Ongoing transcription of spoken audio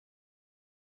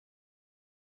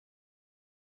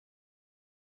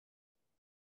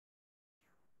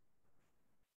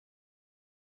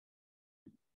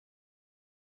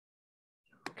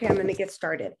Okay, I'm going to get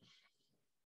started.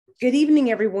 Good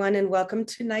evening, everyone, and welcome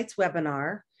to tonight's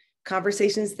webinar,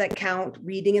 Conversations That Count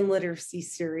Reading and Literacy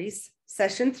Series,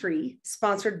 Session 3,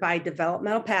 sponsored by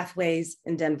Developmental Pathways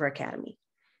in Denver Academy.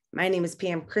 My name is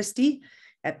Pam Christie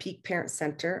at Peak Parent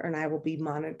Center, and I will be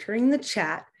monitoring the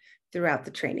chat throughout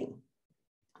the training.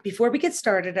 Before we get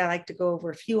started, I'd like to go over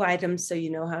a few items so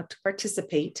you know how to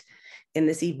participate in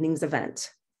this evening's event.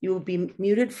 You will be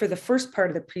muted for the first part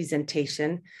of the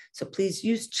presentation, so please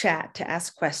use chat to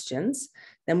ask questions.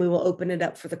 Then we will open it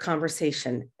up for the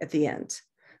conversation at the end.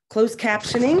 Closed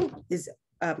captioning is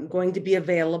going to be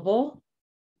available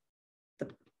at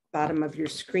the bottom of your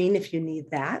screen if you need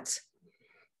that.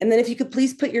 And then if you could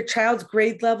please put your child's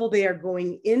grade level they are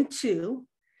going into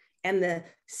and the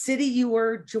city you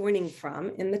are joining from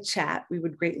in the chat, we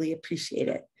would greatly appreciate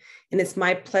it. And it's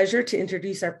my pleasure to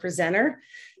introduce our presenter,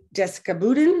 Jessica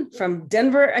Budin from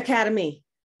Denver Academy.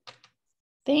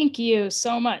 Thank you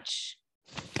so much.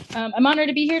 I'm honored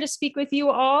to be here to speak with you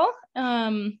all.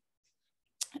 I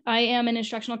am an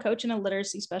instructional coach and a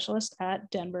literacy specialist at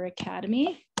Denver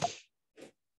Academy.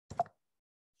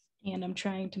 And I'm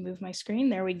trying to move my screen.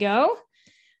 There we go.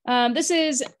 This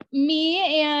is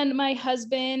me and my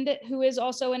husband, who is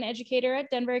also an educator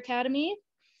at Denver Academy.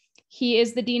 He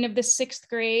is the dean of the 6th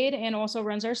grade and also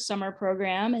runs our summer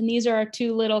program. And these are our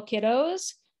two little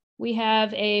kiddos. We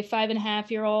have a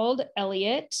 5.5-year-old,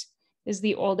 Elliot is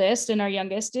the oldest, and our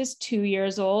youngest is 2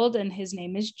 years old, and his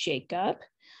name is Jacob.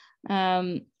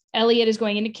 Elliot is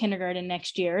going into kindergarten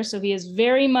next year, so he is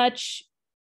very much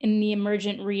in the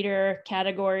emergent reader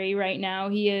category right now.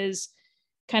 He is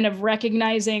kind of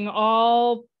recognizing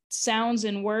all sounds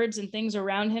and words and things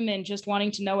around him and just wanting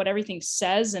to know what everything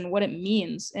says and what it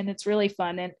means. And it's really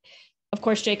fun. And of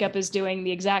course, Jacob is doing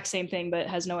the exact same thing, but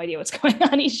has no idea what's going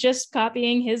on. He's just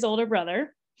copying his older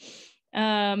brother.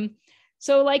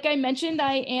 So like I mentioned,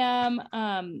 I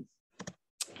am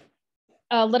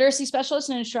a literacy specialist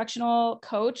and instructional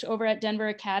coach over at Denver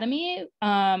Academy.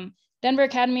 Denver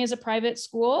Academy is a private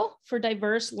school for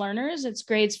diverse learners. It's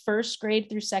grades 1st grade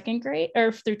through 2nd grade,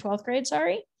 or through 12th grade,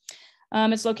 sorry.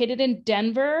 It's located in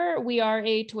Denver. We are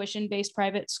a tuition-based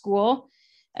private school.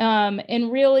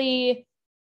 And really,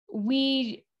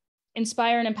 we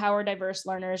inspire and empower diverse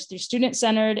learners through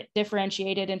student-centered,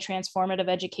 differentiated, and transformative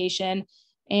education.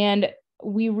 And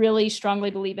we really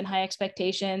strongly believe in high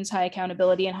expectations, high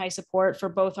accountability, and high support for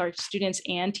both our students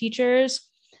and teachers.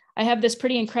 I have this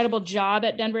pretty incredible job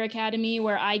at Denver Academy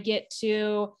where I get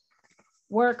to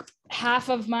work half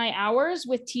of my hours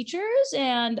with teachers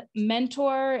and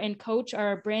mentor and coach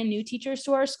our brand new teachers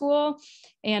to our school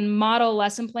and model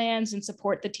lesson plans and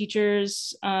support the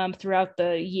teachers throughout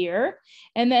the year.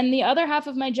 And then the other half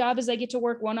of my job is I get to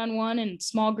work one-on-one in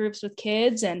small groups with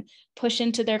kids and push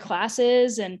into their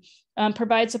classes and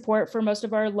provide support for most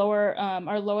of our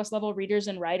lowest level readers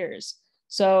and writers.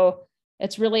 So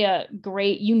it's really a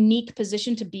great, unique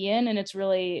position to be in. And it's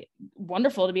really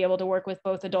wonderful to be able to work with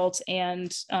both adults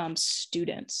and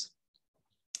students.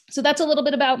 So that's a little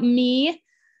bit about me.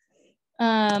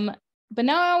 But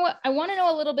now I want to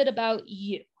know a little bit about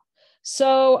you.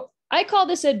 So I call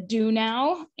this a do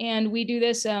now, and we do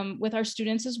this with our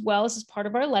students as well. This is part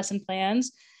of our lesson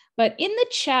plans. But in the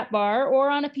chat bar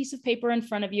or on a piece of paper in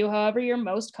front of you, however you're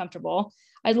most comfortable,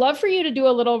 I'd love for you to do a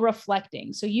little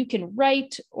reflecting. So you can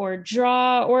write or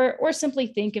draw or simply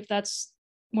think, if that's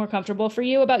more comfortable for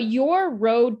you, about your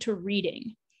road to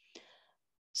reading.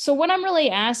 So what I'm really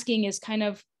asking is kind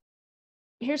of,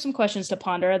 here's some questions to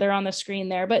ponder. They're on the screen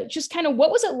there, but just kind of,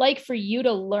 what was it like for you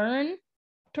to learn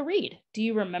to read? Do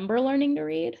you remember learning to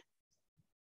read?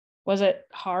 Was it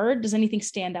hard? Does anything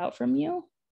stand out from you?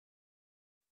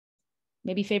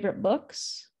 Maybe favorite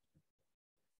books?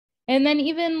 And then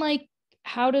even like,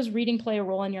 how does reading play a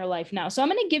role in your life now? So I'm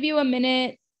going to give you a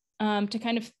minute to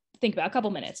kind of think about, a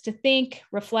couple minutes to think,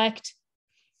 reflect,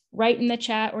 write in the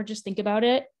chat, or just think about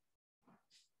it.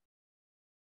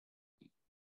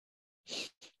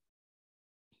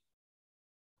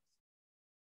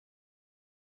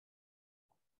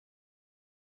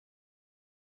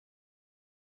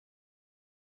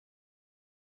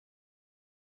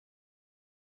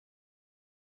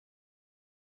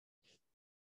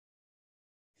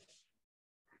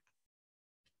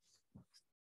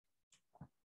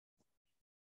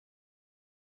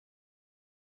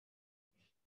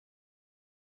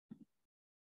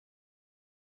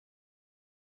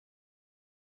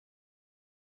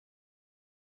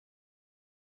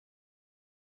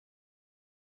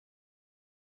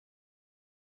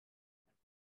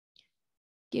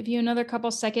 Give you another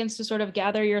couple seconds to sort of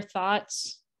gather your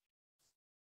thoughts.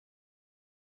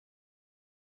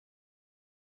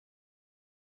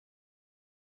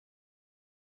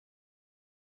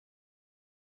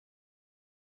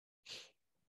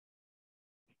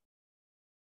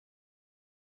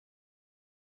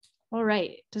 All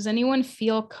right. Does anyone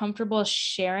feel comfortable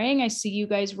sharing? I see you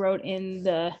guys wrote in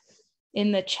the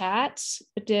chats.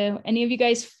 Do any of you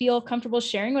guys feel comfortable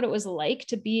sharing what it was like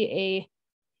to be a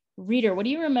reader? What do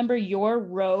you remember your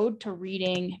road to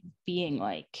reading being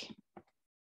like?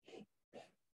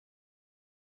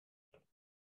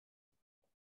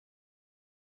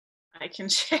 I can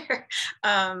share.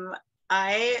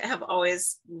 I have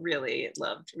always really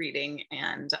loved reading,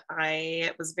 and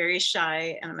I was very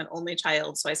shy, and I'm an only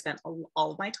child, so I spent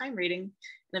all of my time reading.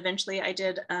 And eventually I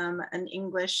did an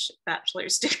English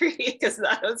bachelor's degree because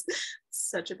that was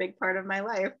such a big part of my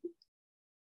life.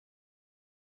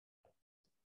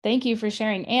 Thank you for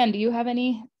sharing. Anne, do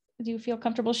you feel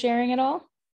comfortable sharing at all?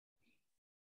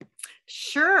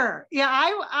 Sure. Yeah,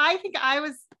 I think I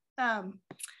was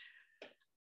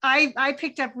I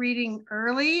picked up reading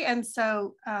early, and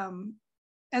so and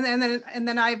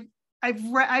then I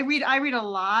read a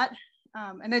lot,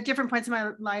 and at different points in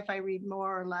my life I read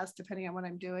more or less depending on what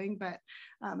I'm doing. But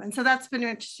and so that's been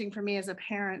interesting for me as a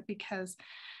parent, because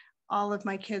all of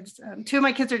my kids, two of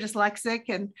my kids are dyslexic,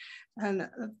 and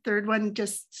the third one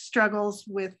just struggles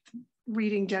with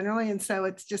reading generally, and so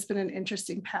it's just been an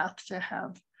interesting path to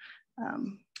have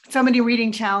so many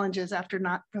reading challenges after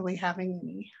not really having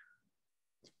any.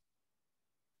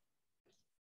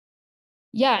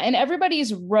 Yeah, and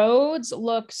everybody's roads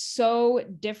look so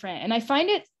different. And I find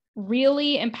it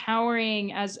really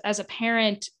empowering as a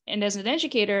parent and as an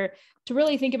educator to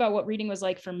really think about what reading was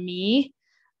like for me,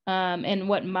 and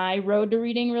what my road to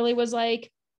reading really was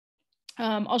like.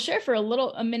 I'll share for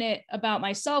a minute about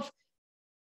myself.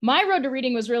 My road to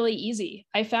reading was really easy.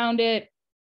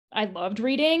 I loved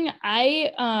reading.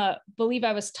 I believe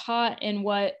I was taught in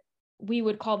what we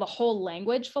would call the whole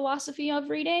language philosophy of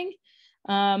reading.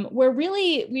 Where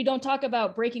really we don't talk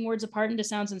about breaking words apart into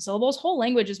sounds and syllables. Whole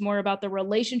language is more about the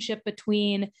relationship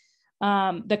between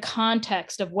the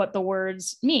context of what the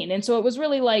words mean. And so it was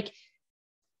really like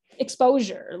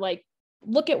exposure, like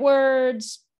look at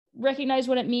words, recognize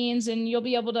what it means, and you'll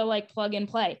be able to like plug and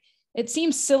play. It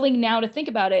seems silly now to think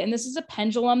about it. And this is a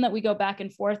pendulum that we go back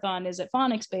and forth on. Is it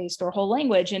phonics based or whole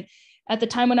language? And at the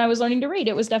time when I was learning to read,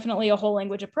 it was definitely a whole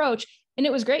language approach. And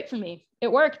it was great for me.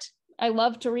 It worked. I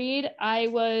loved to read. I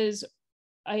was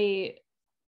a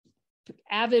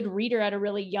avid reader at a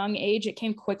really young age. It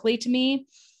came quickly to me.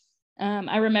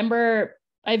 I remember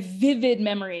I have vivid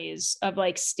memories of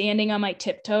like standing on my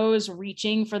tiptoes,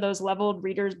 reaching for those leveled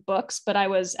readers' books, but I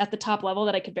was at the top level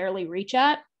that I could barely reach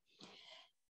at.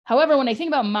 However, when I think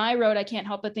about my road, I can't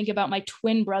help but think about my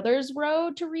twin brother's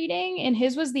road to reading, and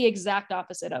his was the exact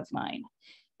opposite of mine.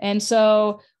 And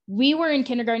so we were in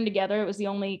kindergarten together. It was the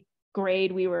only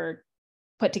grade we were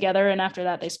put together, and after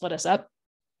that they split us up.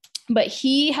 But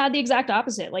he had the exact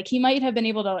opposite. Like he might have been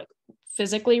able to like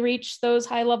physically reach those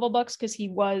high level books because he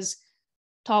was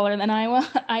taller than I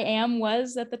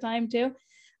was at the time too,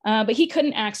 but he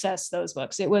couldn't access those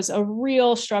books. It was a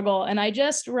real struggle. And I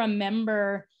just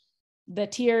remember the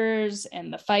tears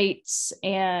and the fights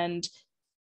and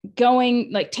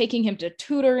going, like taking him to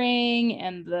tutoring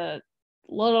and the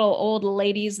little old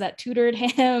ladies that tutored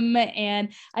him.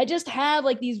 And I just have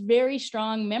like these very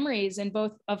strong memories in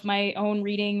both of my own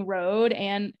reading road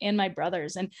and my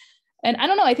brother's. And I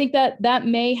don't know, I think that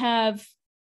may have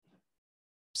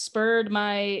spurred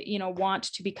my, want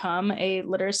to become a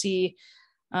literacy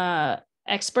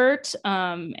expert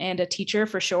and a teacher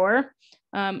for sure.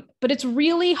 But it's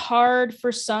really hard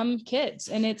for some kids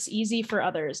and it's easy for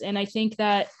others. And I think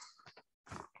that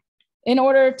in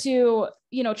order to,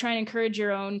 try and encourage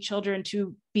your own children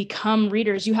to become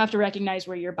readers, you have to recognize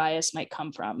where your bias might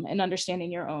come from and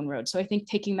understanding your own road. So I think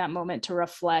taking that moment to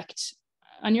reflect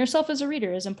on yourself as a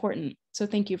reader is important. So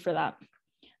thank you for that.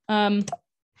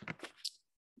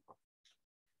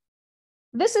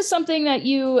 This is something that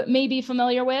you may be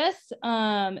familiar with.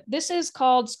 This is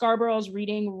called Scarborough's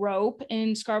Reading Rope,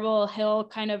 and Scarborough Hill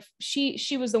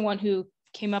she was the one who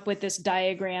came up with this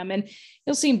diagram, and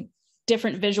you'll see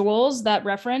different visuals that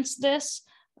reference this.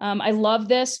 I love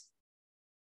this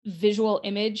visual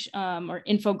image or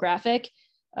infographic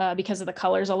because of the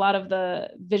colors. A lot of the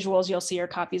visuals you'll see are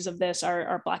copies of this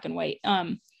are black and white.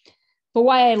 But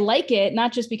why I like it,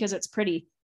 not just because it's pretty,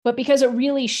 but because it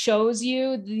really shows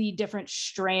you the different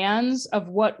strands of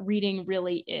what reading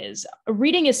really is.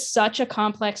 Reading is such a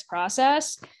complex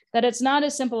process that it's not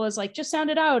as simple as like, just sound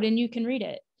it out and you can read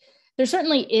it. There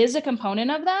certainly is a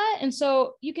component of that. And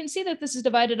so you can see that this is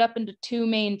divided up into two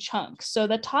main chunks. So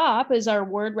the top is our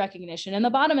word recognition and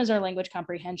the bottom is our language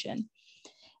comprehension.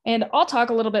 And I'll talk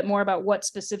a little bit more about what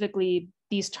specifically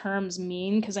these terms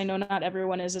mean, because I know not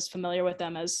everyone is as familiar with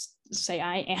them as, say,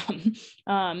 I am.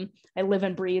 I live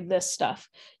and breathe this stuff.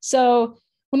 So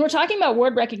when we're talking about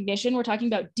word recognition, we're talking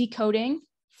about decoding,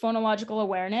 phonological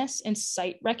awareness, and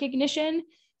sight recognition.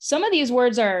 Some of these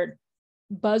words are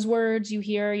buzzwords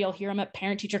you'll hear them at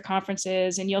parent-teacher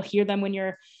conferences, and you'll hear them when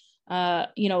you're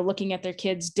looking at their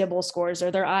kids' Dibble scores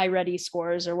or their iReady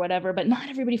scores or whatever, but not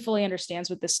everybody fully understands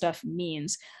what this stuff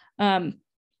means. And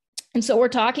so we're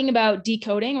talking about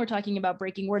decoding, we're talking about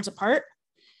breaking words apart,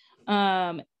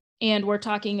 and we're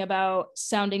talking about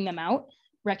sounding them out,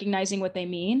 recognizing what they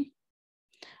mean.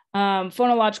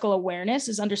 Phonological awareness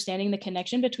is understanding the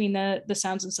connection between the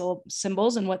sounds and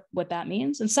symbols and what that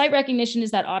means. And sight recognition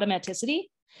is that automaticity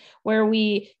where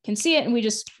we can see it and we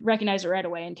just recognize it right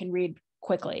away and can read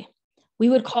quickly. We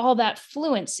would call that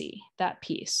fluency, that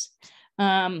piece.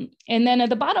 And then at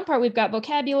the bottom part, we've got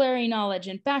vocabulary knowledge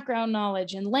and background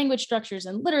knowledge and language structures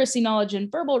and literacy knowledge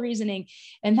and verbal reasoning.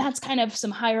 And that's kind of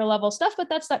some higher level stuff, but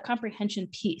that's that comprehension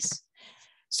piece.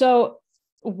 So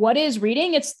what is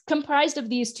reading? It's comprised of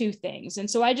these two things. And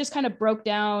so I just kind of broke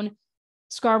down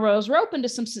Scarborough's rope into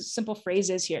some simple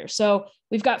phrases here. So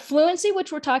we've got fluency,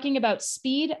 which we're talking about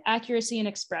speed, accuracy, and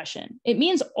expression. It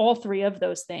means all three of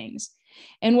those things.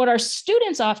 And what our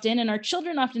students often and our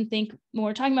children often think when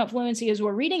we're talking about fluency is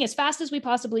we're reading as fast as we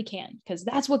possibly can, because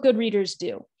that's what good readers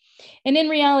do. And in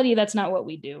reality, that's not what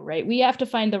we do, right? We have to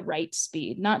find the right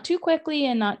speed, not too quickly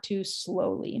and not too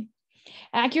slowly.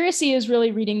 Accuracy is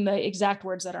really reading the exact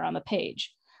words that are on the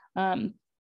page.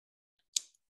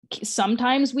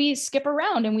 Sometimes we skip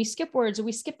around and we skip words, or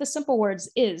we skip the simple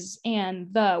words is, and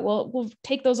the. We'll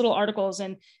take those little articles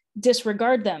and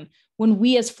disregard them. When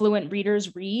we as fluent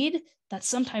readers read, that's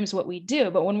sometimes what we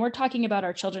do. But when we're talking about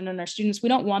our children and our students, we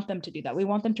don't want them to do that. We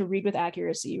want them to read with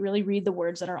accuracy, really read the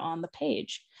words that are on the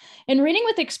page. And reading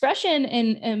with expression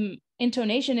and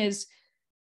intonation is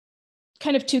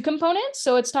kind of two components.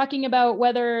 So it's talking about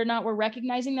whether or not we're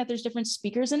recognizing that there's different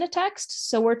speakers in a text.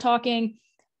 So we're talking,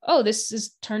 oh, this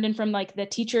is turned in from like the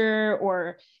teacher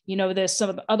or, this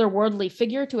some otherworldly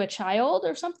figure to a child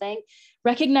or something.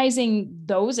 Recognizing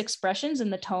those expressions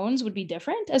and the tones would be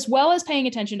different, as well as paying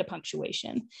attention to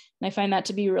punctuation. And I find that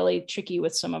to be really tricky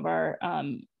with some of our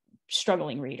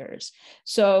struggling readers.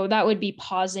 So that would be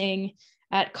pausing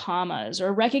at commas,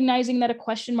 or recognizing that a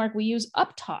question mark we use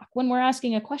uptalk when we're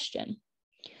asking a question.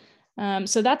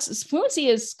 So that's fluency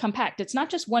is compact. It's not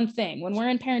just one thing. When we're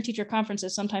in parent-teacher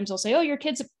conferences, sometimes they'll say, oh, your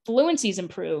kid's fluency's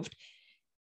improved.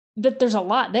 That there's a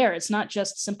lot there. It's not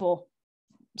just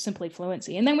simply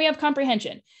fluency. And then we have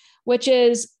comprehension, which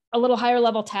is a little higher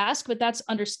level task, but that's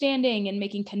understanding and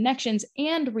making connections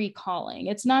and recalling.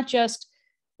 It's not just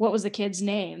what was the kid's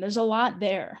name. There's a lot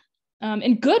there.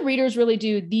 And good readers really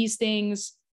do these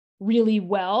things really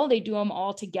well. They do them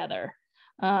all together.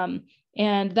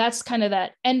 And that's kind of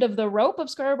that end of the rope of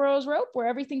Scarborough's rope, where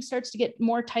everything starts to get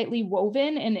more tightly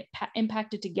woven and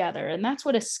impacted together. And that's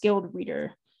what a skilled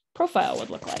reader profile would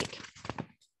look like.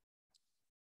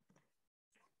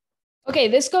 Okay,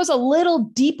 this goes a little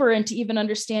deeper into even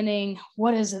understanding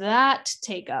what does that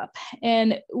take up.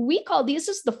 And we call these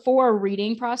as the 4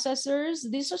 reading processors.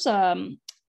 These are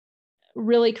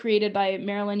really created by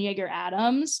Marilyn Yeager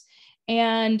Adams.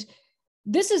 And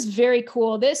this is very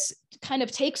cool. This kind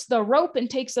of takes the rope and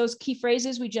takes those key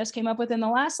phrases we just came up with in the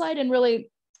last slide and really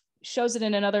shows it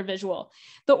in another visual.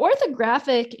 The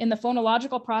orthographic and the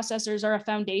phonological processors are a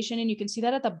foundation, and you can see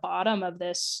that at the bottom of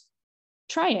this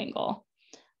triangle.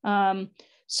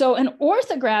 So an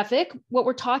orthographic, what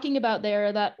we're talking about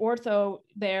there, that ortho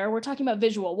there, we're talking about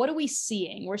visual. What are we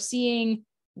seeing? We're seeing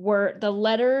the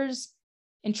letters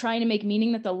and trying to make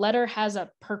meaning that the letter has a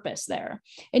purpose there.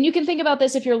 And you can think about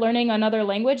this if you're learning another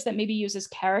language that maybe uses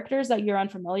characters that you're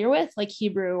unfamiliar with, like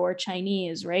Hebrew or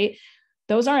Chinese, right?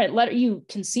 Those aren't letter, you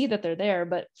can see that they're there,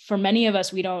 but for many of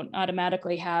us, we don't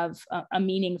automatically have a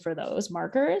meaning for those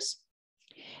markers.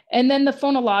 And then the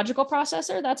phonological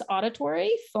processor, that's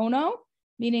auditory, phono,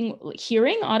 meaning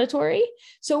hearing, auditory.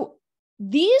 So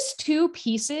these two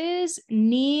pieces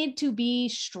need to be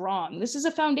strong. This is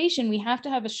a foundation. We have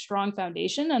to have a strong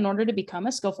foundation in order to become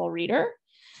a skillful reader.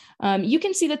 You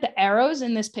can see that the arrows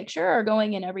in this picture are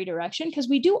going in every direction because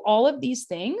we do all of these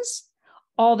things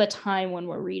all the time when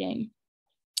we're reading.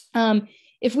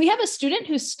 If we have a student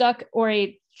who's stuck, or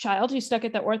a child who's stuck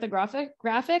at the orthographic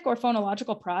or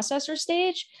phonological processor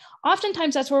stage,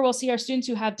 oftentimes that's where we'll see our students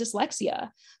who have dyslexia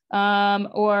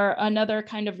or another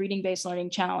kind of reading-based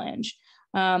learning challenge.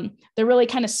 They're really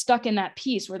kind of stuck in that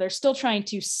piece where they're still trying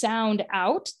to sound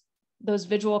out those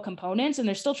visual components and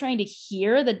they're still trying to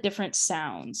hear the different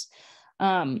sounds.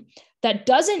 That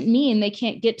doesn't mean they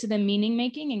can't get to the meaning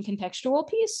making and contextual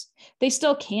piece. They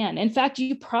still can. In fact,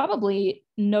 you probably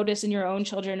notice in your own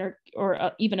children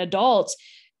or even adults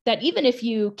that even if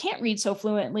you can't read so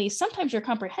fluently, sometimes your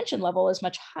comprehension level is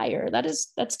much higher.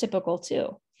 That's typical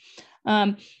too.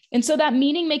 And so that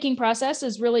meaning making process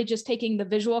is really just taking the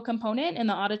visual component and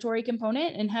the auditory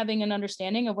component and having an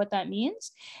understanding of what that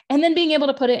means, and then being able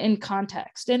to put it in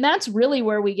context. And that's really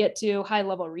where we get to high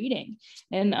level reading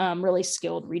and really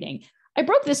skilled reading. I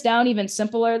broke this down even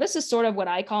simpler. This is sort of what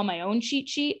I call my own cheat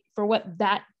sheet for what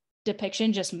that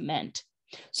depiction just meant.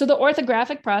 So the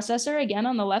orthographic processor, again,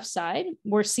 on the left side,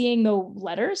 we're seeing the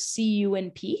letters C, U,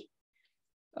 and P.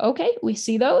 Okay, we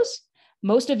see those.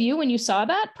 Most of you, when you saw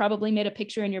that, probably made a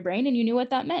picture in your brain and you knew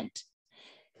what that meant.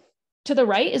 To the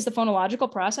right is the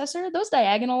phonological processor. Those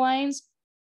diagonal lines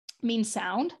mean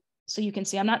sound. So you can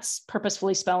see I'm not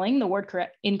purposefully spelling the word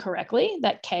incorrectly.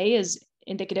 That K is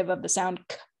indicative of the sound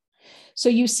K. So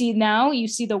you see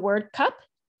the word cup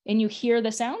and you hear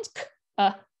the sounds K,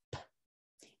 P.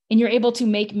 And you're able to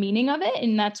make meaning of it.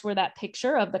 And that's where that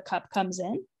picture of the cup comes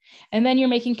in. And then you're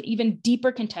making even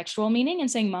deeper contextual meaning and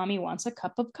saying, mommy wants a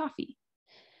cup of coffee.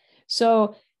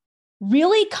 So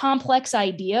really complex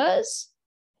ideas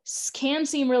can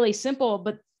seem really simple,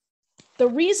 but the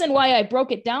reason why I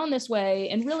broke it down this way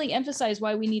and really emphasize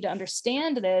why we need to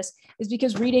understand this is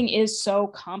because reading is so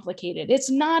complicated. It's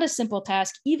not a simple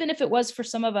task, even if it was for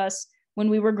some of us when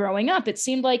we were growing up. It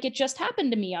seemed like it just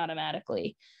happened to me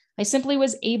automatically. I simply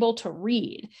was able to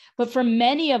read. But for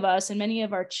many of us and many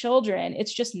of our children,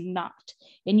 it's just not.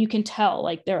 And you can tell,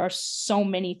 like, there are so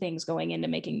many things going into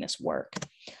making this work.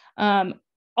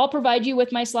 I'll provide you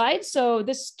with my slides. So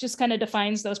this just kind of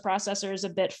defines those processors a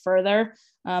bit further.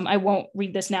 I won't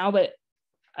read this now, but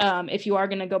if you are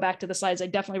going to go back to the slides, I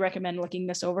definitely recommend looking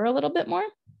this over a little bit more.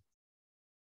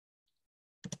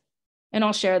 And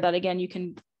I'll share that again. You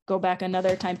can go back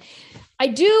another time. I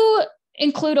do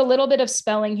include a little bit of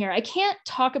spelling here. I can't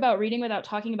talk about reading without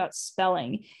talking about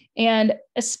spelling. And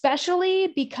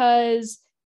especially because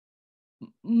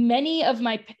many of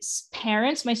my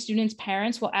parents, my students'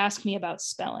 parents, will ask me about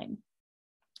spelling.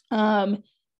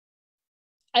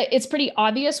 It's pretty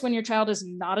obvious when your child is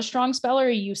not a strong speller,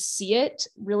 you see it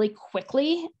really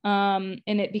quickly, and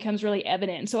it becomes really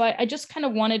evident. So I just kind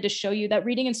of wanted to show you that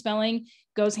reading and spelling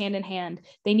goes hand in hand.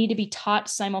 They need to be taught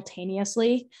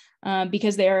simultaneously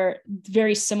because they're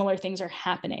very similar things are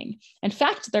happening. In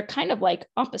fact, they're kind of like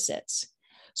opposites.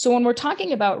 So when we're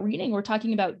talking about reading, we're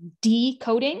talking about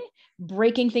decoding,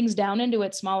 breaking things down into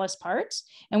its smallest parts.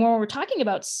 And when we're talking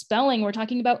about spelling, we're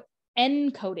talking about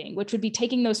encoding, which would be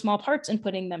taking those small parts and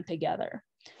putting them together.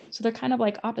 So they're kind of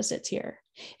like opposites here.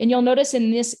 And you'll notice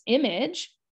in this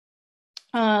image,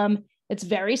 it's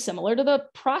very similar to the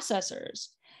processors.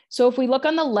 So if we look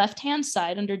on the left-hand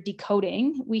side under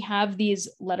decoding, we have these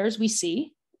letters we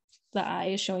see. The eye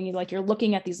is showing you like you're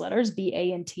looking at these letters, B,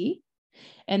 A, and T.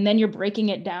 And then you're breaking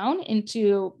it down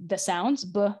into the sounds,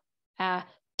 B, A,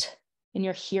 T, and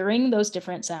you're hearing those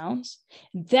different sounds.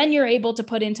 Then you're able to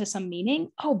put into some meaning.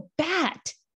 Oh,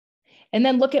 bat. And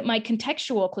then look at my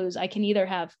contextual clues. I can either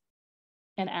have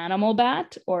an animal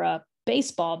bat or a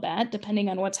baseball bat, depending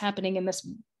on what's happening in this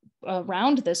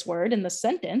around this word in the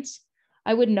sentence.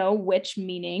 I would know which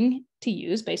meaning to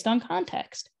use based on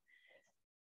context.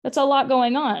 That's a lot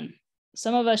going on.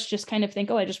 Some of us just kind of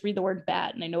think, oh, I just read the word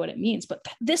bat and I know what it means, but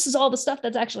this is all the stuff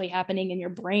that's actually happening in your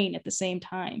brain at the same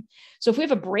time. So if we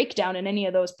have a breakdown in any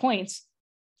of those points,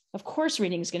 of course,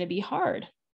 reading is going to be hard.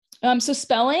 So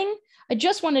spelling, I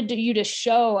just wanted you to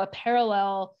show a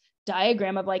parallel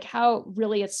diagram of like how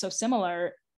really it's so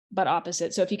similar, but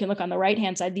opposite. So if you can look on the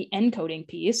right-hand side, the encoding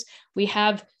piece, we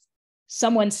have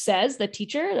someone says, the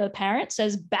teacher, the parent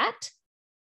says bat.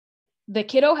 The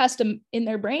kiddo has to, in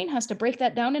their brain, has to break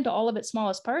that down into all of its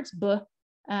smallest parts, b,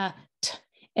 t,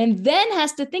 and then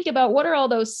has to think about what are all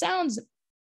those sounds,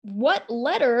 what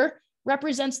letter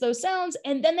represents those sounds,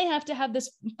 and then they have to have this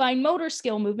fine motor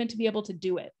skill movement to be able to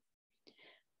do it.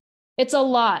 It's a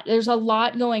lot. There's a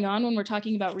lot going on when we're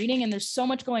talking about reading, and there's so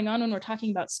much going on when we're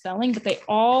talking about spelling, but they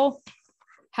all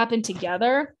happen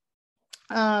together.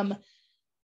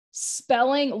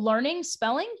 Learning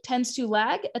spelling tends to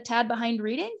lag a tad behind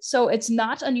reading. So it's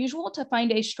not unusual to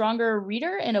find a stronger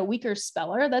reader and a weaker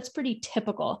speller. That's pretty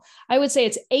typical. I would say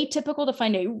it's atypical to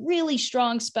find a really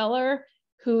strong speller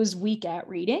who's weak at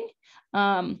reading.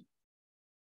 It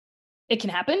can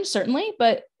happen, certainly,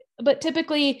 but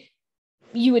typically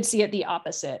you would see it the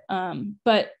opposite.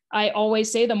 But I always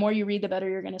say the more you read, the better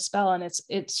you're going to spell. And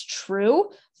it's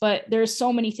true, but there's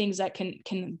so many things that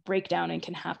can break down and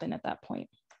can happen at that point.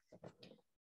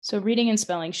 So reading and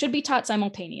spelling should be taught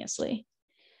simultaneously.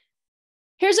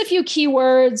 Here's a few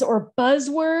keywords or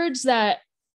buzzwords that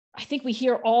I think we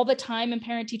hear all the time in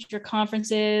parent-teacher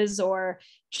conferences or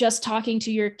just talking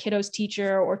to your kiddo's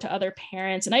teacher or to other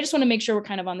parents. And I just want to make sure we're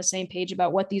kind of on the same page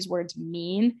about what these words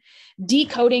mean.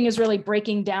 Decoding is really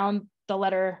breaking down the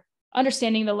letter,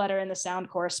 understanding the letter and the sound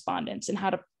correspondence and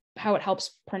how it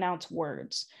helps pronounce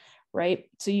words, right?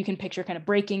 So you can picture kind of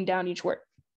breaking down each word.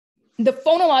 The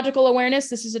phonological awareness,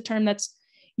 this is a term that's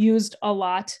used a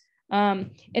lot.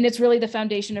 And it's really the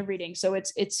foundation of reading. So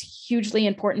it's hugely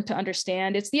important to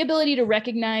understand. It's the ability to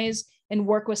recognize and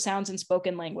work with sounds in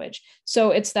spoken language.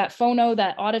 So it's that phono,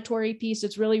 that auditory piece.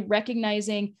 It's really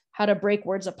recognizing how to break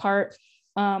words apart.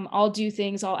 I'll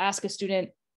ask a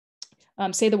student,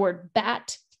 say the word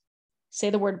bat,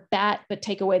 but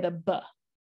take away the b.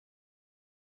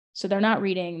 So they're not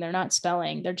reading, they're not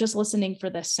spelling, they're just listening for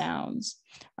the sounds.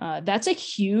 That's a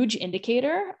huge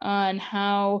indicator on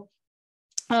how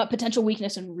potential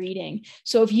weakness in reading.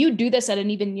 So if you do this at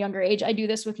an even younger age, I do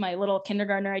this with my little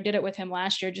kindergartner. I did it with him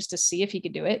last year just to see if he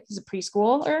could do it. He's a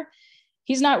preschooler.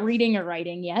 He's not reading or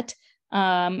writing yet.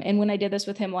 And when I did this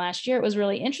with him last year, it was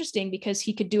really interesting because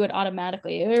he could do it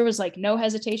automatically. There was like no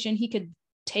hesitation. He could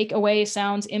take away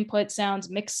sounds, input sounds,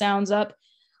 mix sounds up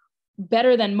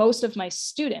better than most of my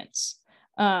students.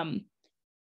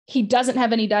 He doesn't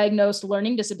have any diagnosed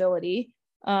learning disability.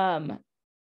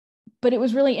 But it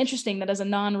was really interesting that as a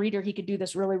non-reader, he could do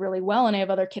this really, really well. And I have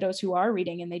other kiddos who are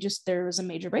reading and there was a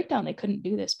major breakdown. They couldn't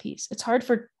do this piece. It's hard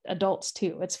for adults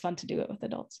too. It's fun to do it with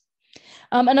adults.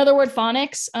 Another word,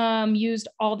 phonics, used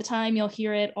all the time. You'll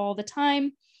hear it all the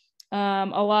time.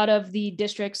 A lot of the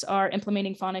districts are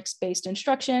implementing phonics-based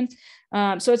instruction.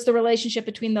 So it's the relationship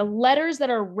between the letters that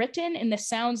are written and the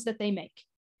sounds that they make.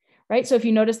 Right? So if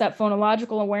you notice that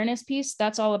phonological awareness piece,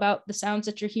 that's all about the sounds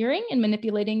that you're hearing and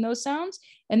manipulating those sounds.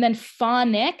 And then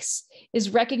phonics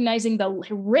is recognizing the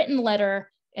written letter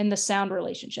and the sound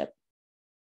relationship.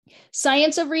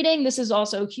 Science of reading, this is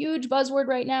also a huge buzzword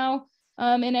right now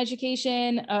in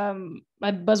education,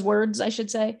 buzzwords, I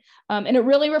should say. And it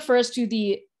really refers to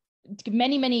the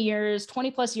many, many years,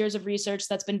 20 plus years of research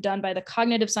that's been done by the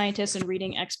cognitive scientists and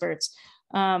reading experts.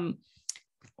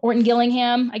 Orton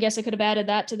Gillingham, I guess I could have added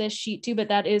that to this sheet too, but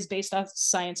that is based off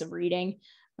science of reading.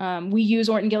 We use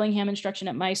Orton Gillingham instruction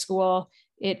at my school.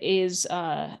 It is,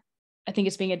 I think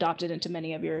it's being adopted into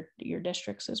many of your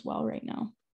districts as well right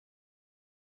now.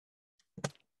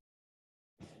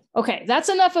 Okay, that's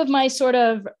enough of my sort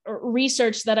of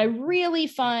research that I really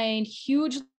find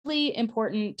hugely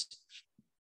important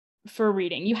for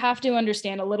reading. You have to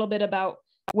understand a little bit about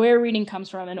where reading comes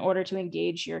from in order to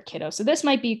engage your kiddo. So this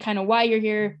might be kind of why you're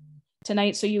here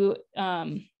tonight. So you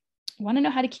want to know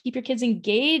how to keep your kids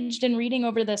engaged in reading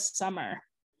over the summer.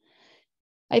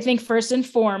 I think first and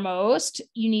foremost,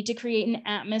 you need to create an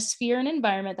atmosphere and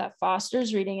environment that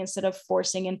fosters reading instead of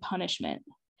forcing and punishment.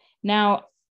 Now,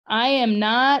 I am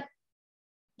not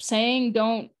saying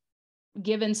don't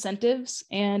give incentives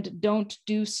and don't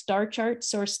do star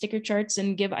charts or sticker charts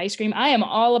and give ice cream. I am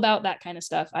all about that kind of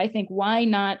stuff. I think why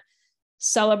not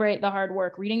celebrate the hard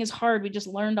work? Reading is hard. We just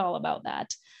learned all about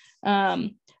that.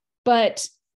 But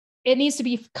it needs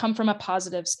to come from a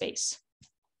positive space.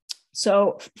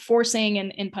 So forcing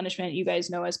and punishment, you guys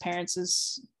know as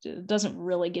parents, doesn't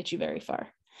really get you very far.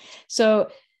 So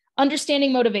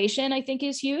understanding motivation, I think,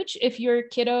 is huge. If your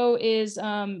kiddo is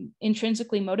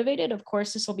intrinsically motivated, of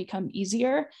course, this will become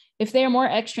easier. If they are more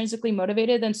extrinsically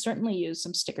motivated, then certainly use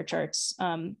some sticker charts.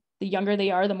 The younger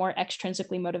they are, the more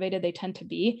extrinsically motivated they tend to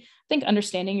be. I think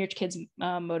understanding your kid's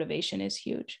motivation is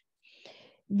huge.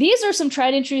 These are some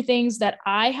tried and true things that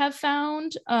I have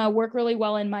found work really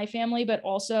well in my family, but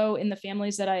also in the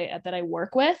families that I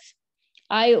work with.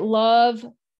 I love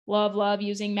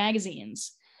using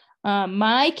magazines.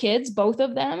 My kids, both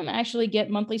of them, actually get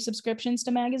monthly subscriptions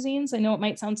to magazines. I know it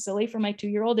might sound silly for my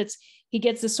 2-year-old. He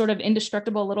gets this sort of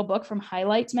indestructible little book from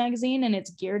Highlights magazine, and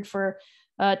it's geared for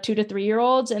 2 to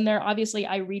 3-year-olds. And they're obviously,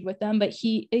 I read with them, but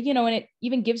and it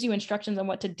even gives you instructions on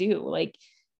what to do. Like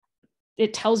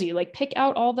it tells you, like, pick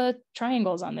out all the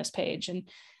triangles on this page and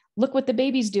look what the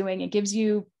baby's doing. It gives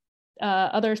you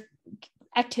other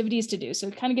activities to do. So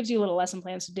it kind of gives you little lesson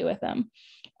plans to do with them.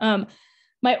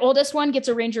 My oldest one gets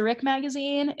a Ranger Rick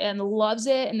magazine and loves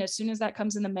it. And as soon as that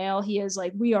comes in the mail, he is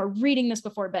like, we are reading this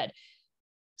before bed.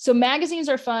 So magazines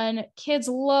are fun. Kids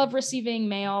love receiving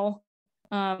mail.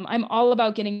 I'm all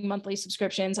about getting monthly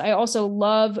subscriptions. I also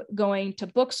love going to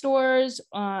bookstores.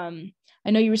 I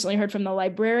know you recently heard from the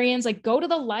librarians, like go to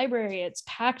the library. It's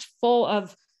packed full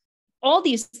of all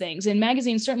these things, and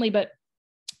magazines certainly, but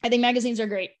I think magazines are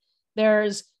great.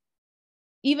 There's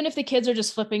even if the kids are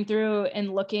just flipping through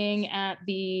and looking at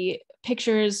the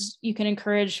pictures, you can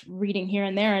encourage reading here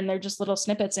and there, and they're just little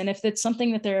snippets. And if it's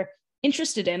something that they're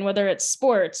interested in, whether it's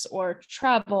sports or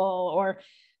travel or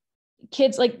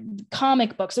kids like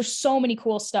comic books, there's so many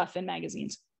cool stuff in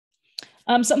magazines.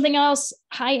 Something else,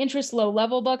 high interest, low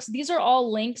level books. These are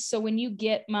all links. So when you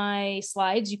get my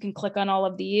slides, you can click on all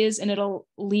of these and it'll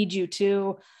lead you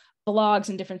to blogs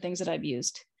and different things that I've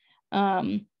used.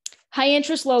 High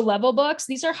interest, low level books.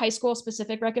 These are high school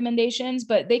specific recommendations,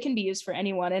 but they can be used for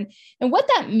anyone. And what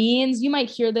that means, you might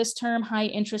hear this term, high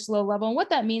interest, low level. And what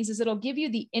that means is it'll give you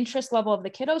the interest level of the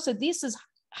kiddo. So this is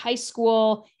high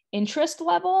school interest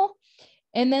level.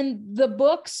 And then the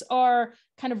books are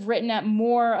kind of written at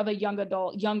more of a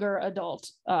younger adult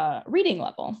reading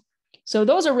level. So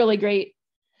those are really great.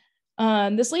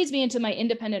 This leads me into my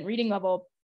independent reading level,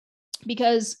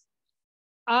 because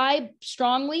I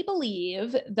strongly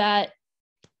believe that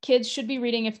kids should be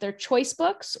reading, if they're choice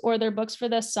books or they're books for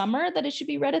the summer, that it should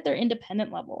be read at their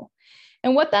independent level.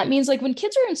 And what that means, like when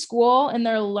kids are in school and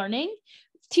they're learning,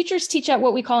 teachers teach at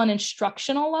what we call an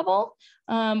instructional level,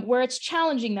 where it's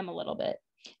challenging them a little bit.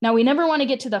 Now, we never want to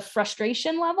get to the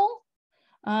frustration level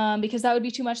because that would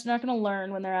be too much. They're not going to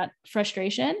learn when they're at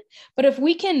frustration. But if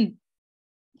we can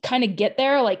kind of get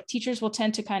there, like teachers will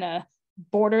tend to kind of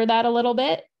border that a little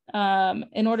bit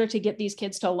in order to get these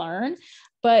kids to learn.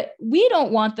 But we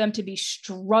don't want them to be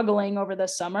struggling over the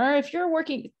summer. If you're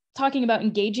talking about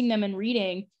engaging them in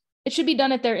reading, it should be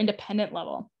done at their independent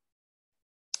level.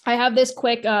 I have this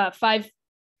quick five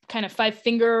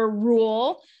finger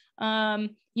rule.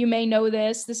 You may know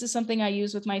this. This is something I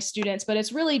use with my students, but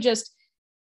it's really just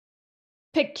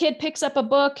kid picks up a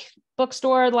book,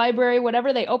 bookstore, library,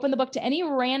 whatever. They open the book to any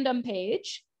random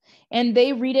page and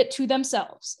they read it to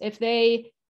themselves. If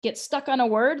they get stuck on a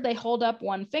word, they hold up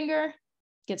one finger,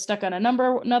 get stuck on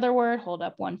another word, hold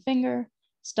up one finger,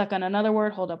 stuck on another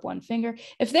word, hold up one finger.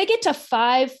 If they get to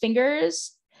 5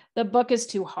 fingers, the book is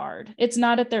too hard. It's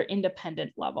not at their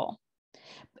independent level.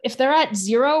 If they're at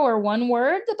 0 or 1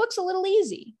 word, the book's a little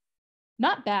easy.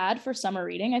 Not bad for summer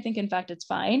reading. I think, in fact, it's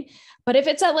fine. But if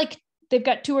it's at like they've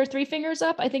got 2 or 3 fingers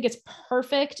up, I think it's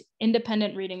perfect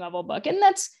independent reading level book. And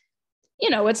that's,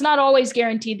 it's not always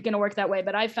guaranteed going to work that way,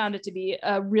 but I found it to be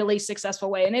a really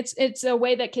successful way. And it's a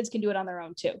way that kids can do it on their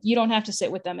own too. You don't have to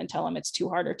sit with them and tell them it's too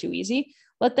hard or too easy.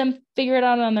 Let them figure it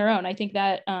out on their own. I think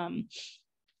that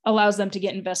allows them to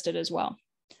get invested as well.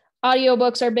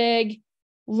 Audiobooks are big.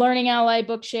 Learning Ally,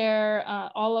 Bookshare,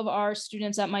 all of our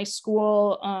students at my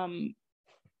school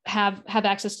have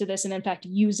access to this, and in fact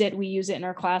use it. We use it in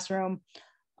our classroom,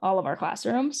 all of our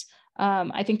classrooms.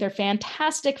 I think they're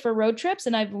fantastic for road trips,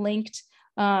 and I've linked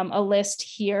a list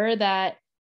here that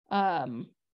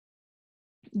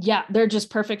they're just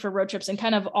perfect for road trips and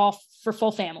kind of all for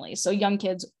full families, so young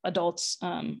kids, adults,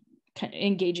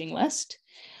 engaging list.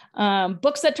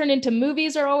 Books that turn into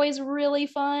movies are always really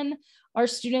fun. Our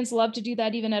students love to do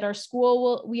that. Even at our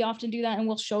school, we often do that, and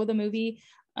we'll show the movie.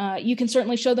 You can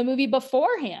certainly show the movie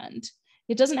beforehand.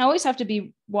 It doesn't always have to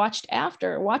be watched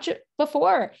after. Watch it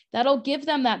before. That'll give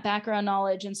them that background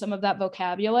knowledge and some of that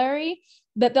vocabulary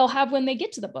that they'll have when they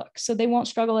get to the book. So they won't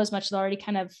struggle as much. They'll already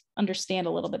kind of understand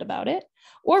a little bit about it.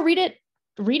 Or read it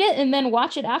and then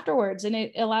watch it afterwards. And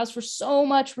it allows for so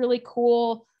much really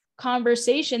cool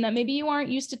conversation that maybe you aren't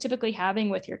used to typically having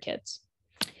with your kids.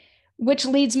 Which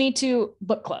leads me to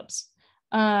book clubs.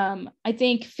 I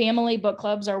think family book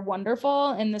clubs are wonderful.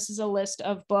 And this is a list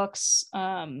of books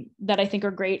that I think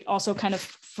are great. Also kind of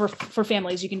for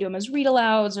families, you can do them as read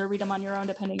alouds or read them on your own,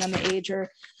 depending on the age or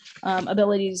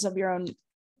abilities of your own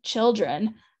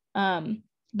children.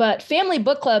 But family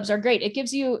book clubs are great. It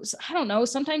gives you, I don't know,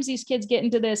 sometimes these kids get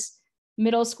into this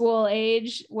middle school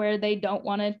age where they don't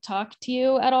want to talk to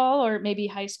you at all, or maybe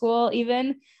high school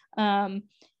even.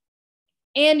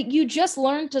 And you just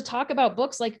learn to talk about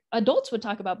books like adults would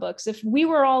talk about books. If we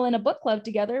were all in a book club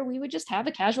together, we would just have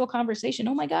a casual conversation.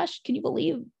 Oh my gosh, can you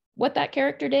believe what that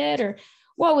character did? Or,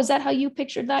 whoa, was that how you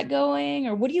pictured that going?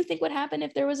 Or what do you think would happen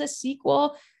if there was a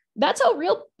sequel? That's how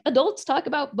real adults talk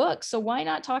about books. So why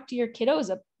not talk to your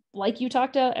kiddos like you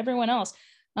talk to everyone else?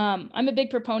 I'm a big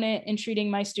proponent in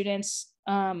treating my students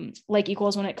like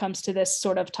equals when it comes to this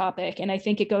sort of topic. And I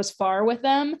think it goes far with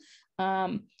them.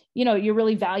 You're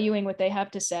really valuing what they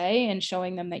have to say and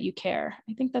showing them that you care.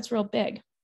 I think that's real big.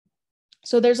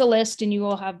 So there's a list, and you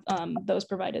will have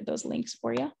those links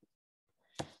for you.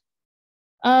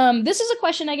 This is a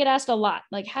question I get asked a lot.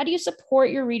 Like, how do you support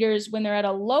your readers when they're at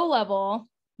a low level,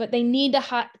 but they need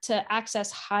to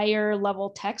access higher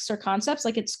level texts or concepts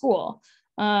like at school?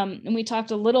 And we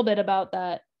talked a little bit about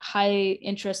that high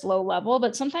interest, low level,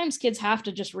 but sometimes kids have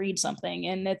to just read something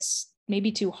and it's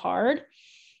maybe too hard.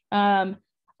 I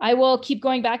will keep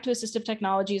going back to assistive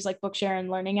technologies like Bookshare and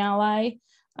Learning Ally.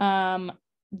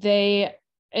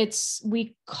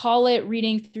 We call it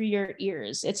reading through your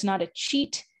ears. It's not a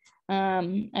cheat.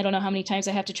 I don't know how many times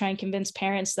I have to try and convince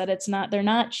parents that they're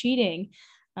not cheating.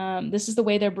 This is the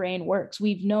way their brain works.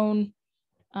 We've known,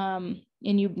 and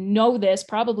you know this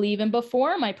probably even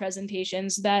before my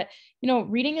presentations, that,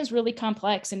 reading is really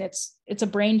complex and it's a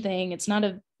brain thing. It's not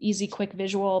an easy, quick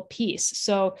visual piece.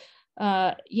 So,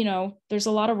 there's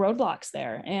a lot of roadblocks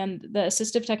there, and the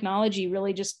assistive technology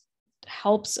really just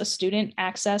helps a student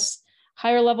access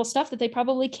higher level stuff that they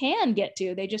probably can get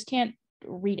to. They just can't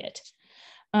read it.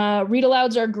 Read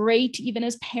alouds are great. Even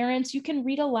as parents, you can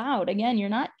read aloud. Again, you're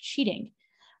not cheating.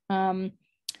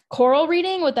 Choral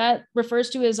reading, what that refers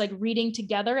to is like reading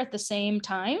together at the same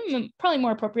time, probably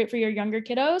more appropriate for your younger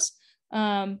kiddos.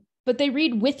 But they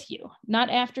read with you,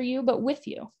 not after you, but with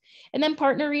you. And then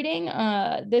partner reading,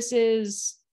 this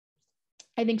is,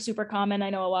 I think, super common. I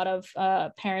know a lot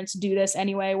of parents do this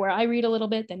anyway, where I read a little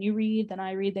bit, then you read, then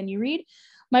I read, then you read.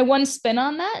 My one spin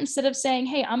on that, instead of saying,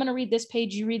 hey, I'm going to read this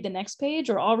page, you read the next page,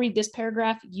 or I'll read this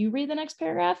paragraph, you read the next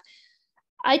paragraph,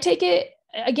 I take it,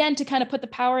 again, to kind of put the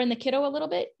power in the kiddo a little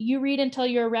bit. You read until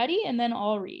you're ready, and then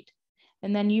I'll read.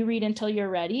 And then you read until you're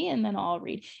ready, and then I'll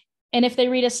read. And if they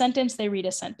read a sentence, they read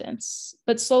a sentence.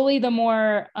 But slowly, the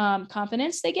more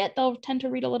confidence they get, they'll tend to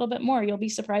read a little bit more. You'll be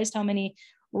surprised how many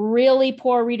really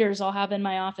poor readers I'll have in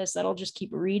my office that'll just keep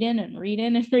reading and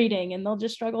reading and reading, and they'll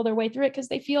just struggle their way through it because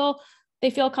they feel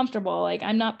comfortable. Like,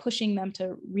 I'm not pushing them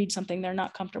to read something they're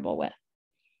not comfortable with.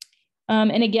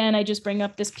 And again, I just bring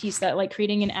up this piece that, like,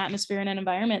 creating an atmosphere and an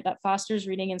environment that fosters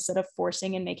reading instead of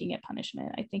forcing and making it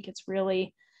punishment. I think it's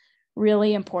really,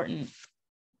 really important.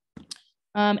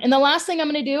 And the last thing I'm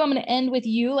going to do, I'm going to end with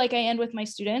you like I end with my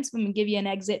students. I'm going to give you an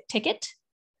exit ticket.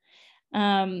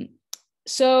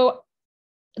 So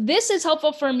this is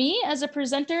helpful for me as a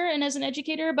presenter and as an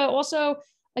educator, but also,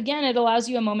 again, it allows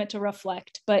you a moment to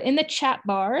reflect. But in the chat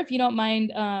bar, if you don't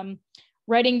mind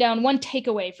writing down one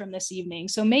takeaway from this evening.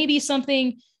 So maybe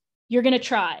something you're going to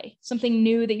try, something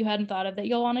new that you hadn't thought of that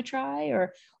you'll want to try,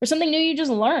 or something new you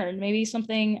just learned, maybe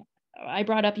something I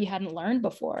brought up you hadn't learned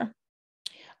before.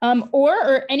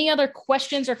 Or any other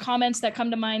questions or comments that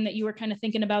come to mind that you were kind of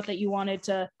thinking about that you wanted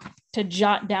to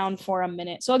jot down for a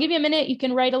minute. So I'll give you a minute. You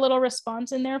can write a little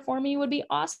response in there for me. Would be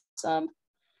awesome.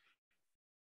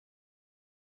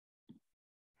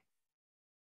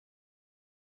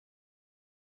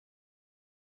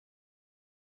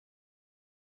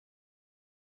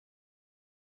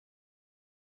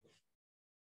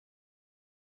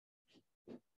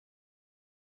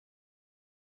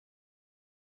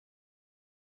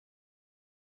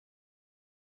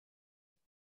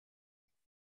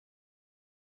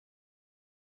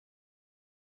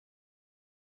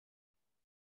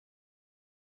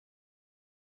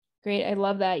 Great. I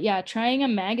love that. Yeah. Trying a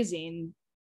magazine.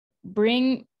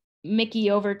 Bring Mickey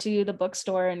over to the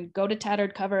bookstore and go to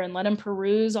Tattered Cover and let him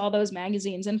peruse all those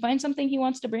magazines and find something he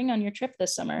wants to bring on your trip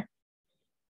this summer.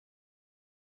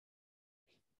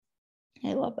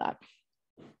 I love that.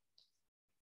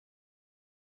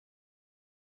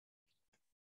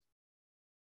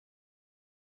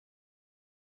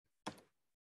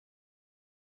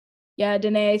 Yeah,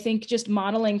 Danae, I think just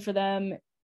modeling for them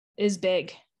is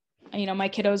big. My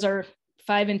kiddos are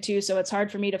 5 and 2, so it's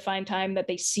hard for me to find time that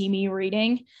they see me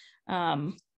reading.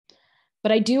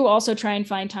 But I do also try and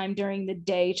find time during the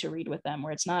day to read with them,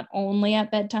 where it's not only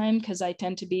at bedtime, because I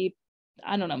tend to be,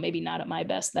 I don't know, maybe not at my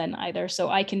best then either. So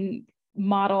I can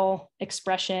model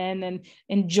expression and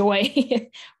enjoy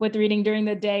with reading during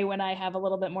the day when I have a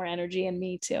little bit more energy in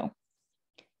me too.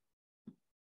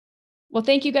 Well,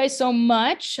 thank you guys so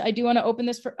much. I do want to open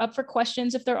this up for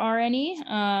questions if there are any.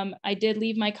 I did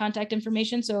leave my contact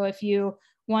information, so if you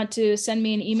want to send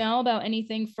me an email about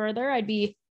anything further, I'd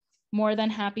be more than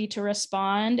happy to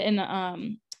respond.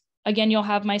 And again, you'll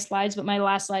have my slides, but my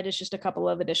last slide is just a couple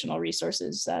of additional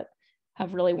resources that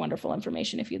have really wonderful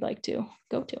information if you'd like to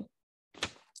go to.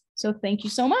 So thank you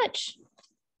so much.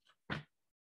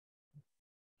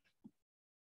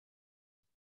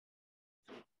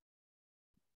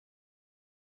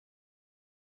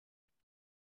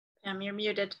 Pam, you're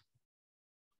muted.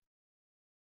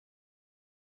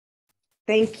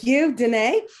 Thank you,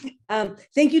 Danae.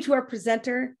 Thank you to our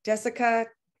presenter, Jessica,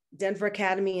 Denver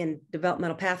Academy and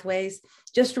Developmental Pathways.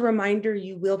 Just a reminder,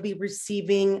 you will be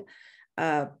receiving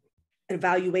an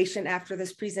evaluation after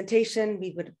this presentation.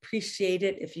 We would appreciate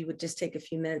it if you would just take a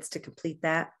few minutes to complete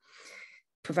that.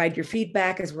 Provide your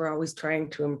feedback, as we're always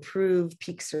trying to improve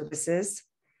peak services.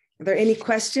 Are there any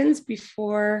questions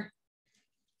before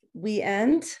we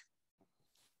end?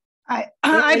 I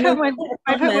put one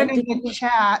in the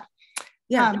chat.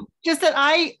 Yeah. Just that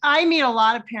I meet a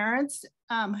lot of parents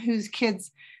whose kids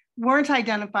weren't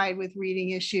identified with reading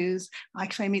issues.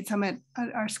 Actually, I meet some at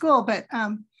our school, but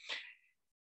I'm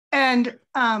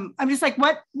just like,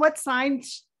 what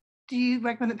signs do you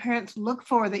recommend that parents look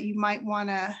for that you might want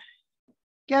to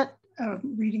get a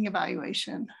reading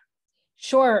evaluation?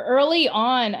 Sure. Early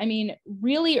on, I mean,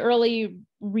 really early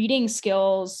reading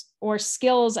skills, or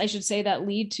skills, I should say, that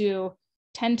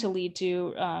tend to lead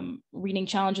to reading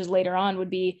challenges later on, would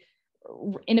be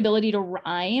inability to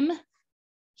rhyme,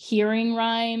 hearing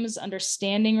rhymes,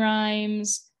 understanding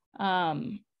rhymes.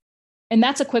 And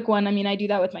that's a quick one. I mean, I do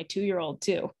that with my 2-year-old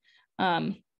too.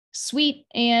 Sweet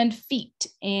and feet.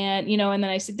 And, and then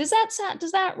I said, does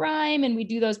that rhyme? And we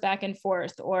do those back and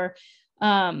forth. Or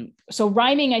so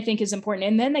rhyming, I think, is important.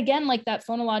 And then again, like that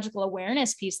phonological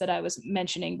awareness piece that I was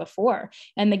mentioning before,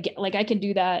 and I can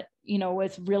do that,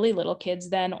 with really little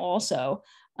kids then also,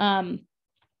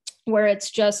 where it's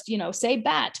just, say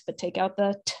bat, but take out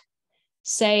the t,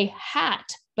 say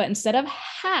hat, but instead of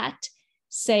hat,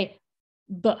 say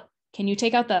b. Can you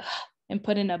take out the h and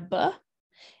put in a b?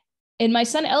 And my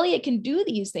son Elliot can do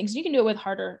these things. You can do it with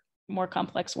harder, more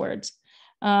complex words.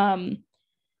 I'm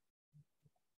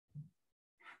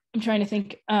trying to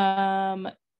think.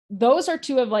 Those are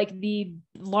two of like the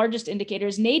largest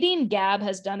indicators. Nadine Gabb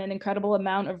has done an incredible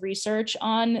amount of research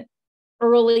on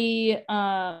early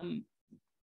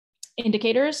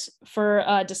indicators for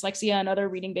dyslexia and other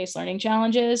reading-based learning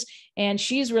challenges. And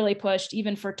she's really pushed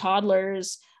even for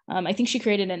toddlers. I think she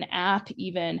created an app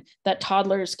even that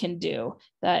toddlers can do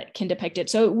that can depict it.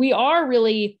 So we are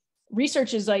really,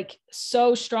 research is like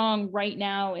so strong right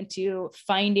now into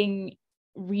finding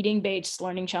reading-based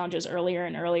learning challenges earlier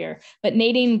and earlier. But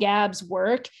Nadine Gabb's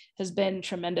work has been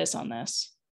tremendous on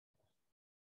this.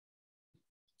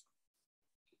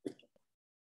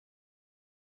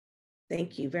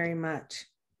 Thank you very much.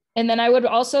 And then I would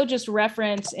also just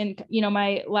reference in,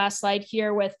 my last slide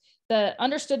here with the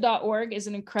understood.org is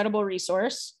an incredible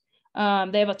resource. They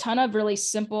have a ton of really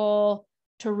simple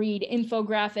to read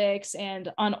infographics and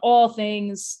on all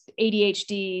things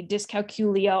ADHD,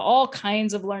 dyscalculia, all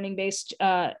kinds of learning-based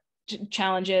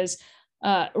challenges.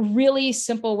 Really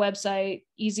simple website,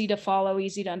 easy to follow,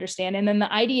 easy to understand. And then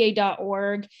the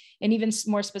IDA.org, and even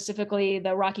more specifically,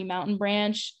 the Rocky Mountain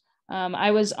branch.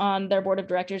 I was on their board of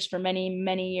directors for many,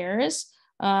 many years,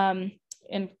 and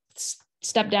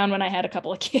stepped down when I had a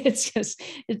couple of kids because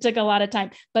it took a lot of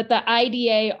time. But the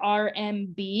IDA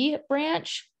RMB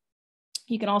branch,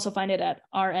 you can also find it at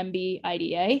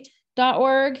rmbida.org.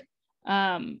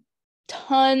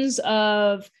 Tons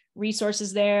of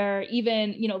resources there,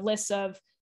 even, lists of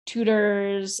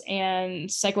tutors and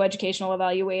psychoeducational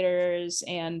evaluators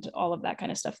and all of that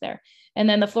kind of stuff there. And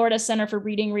then the Florida Center for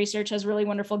Reading Research has really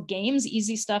wonderful games,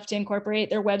 easy stuff to incorporate.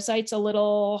 Their website's a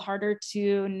little harder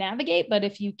to navigate, but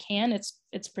if you can, it's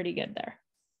pretty good there.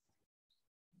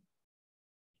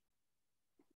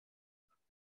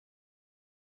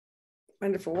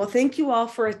 Wonderful. Well, thank you all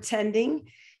for attending. And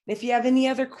if you have any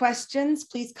other questions,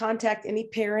 please contact any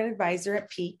parent advisor at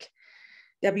Peak,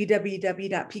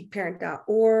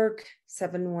 www.peakparent.org,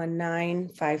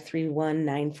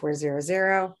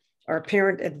 719-531-9400, or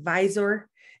parent advisor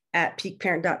at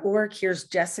peakparent.org. Here's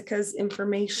Jessica's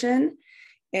information.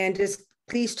 And just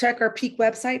please check our Peak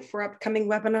website for upcoming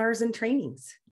webinars and trainings.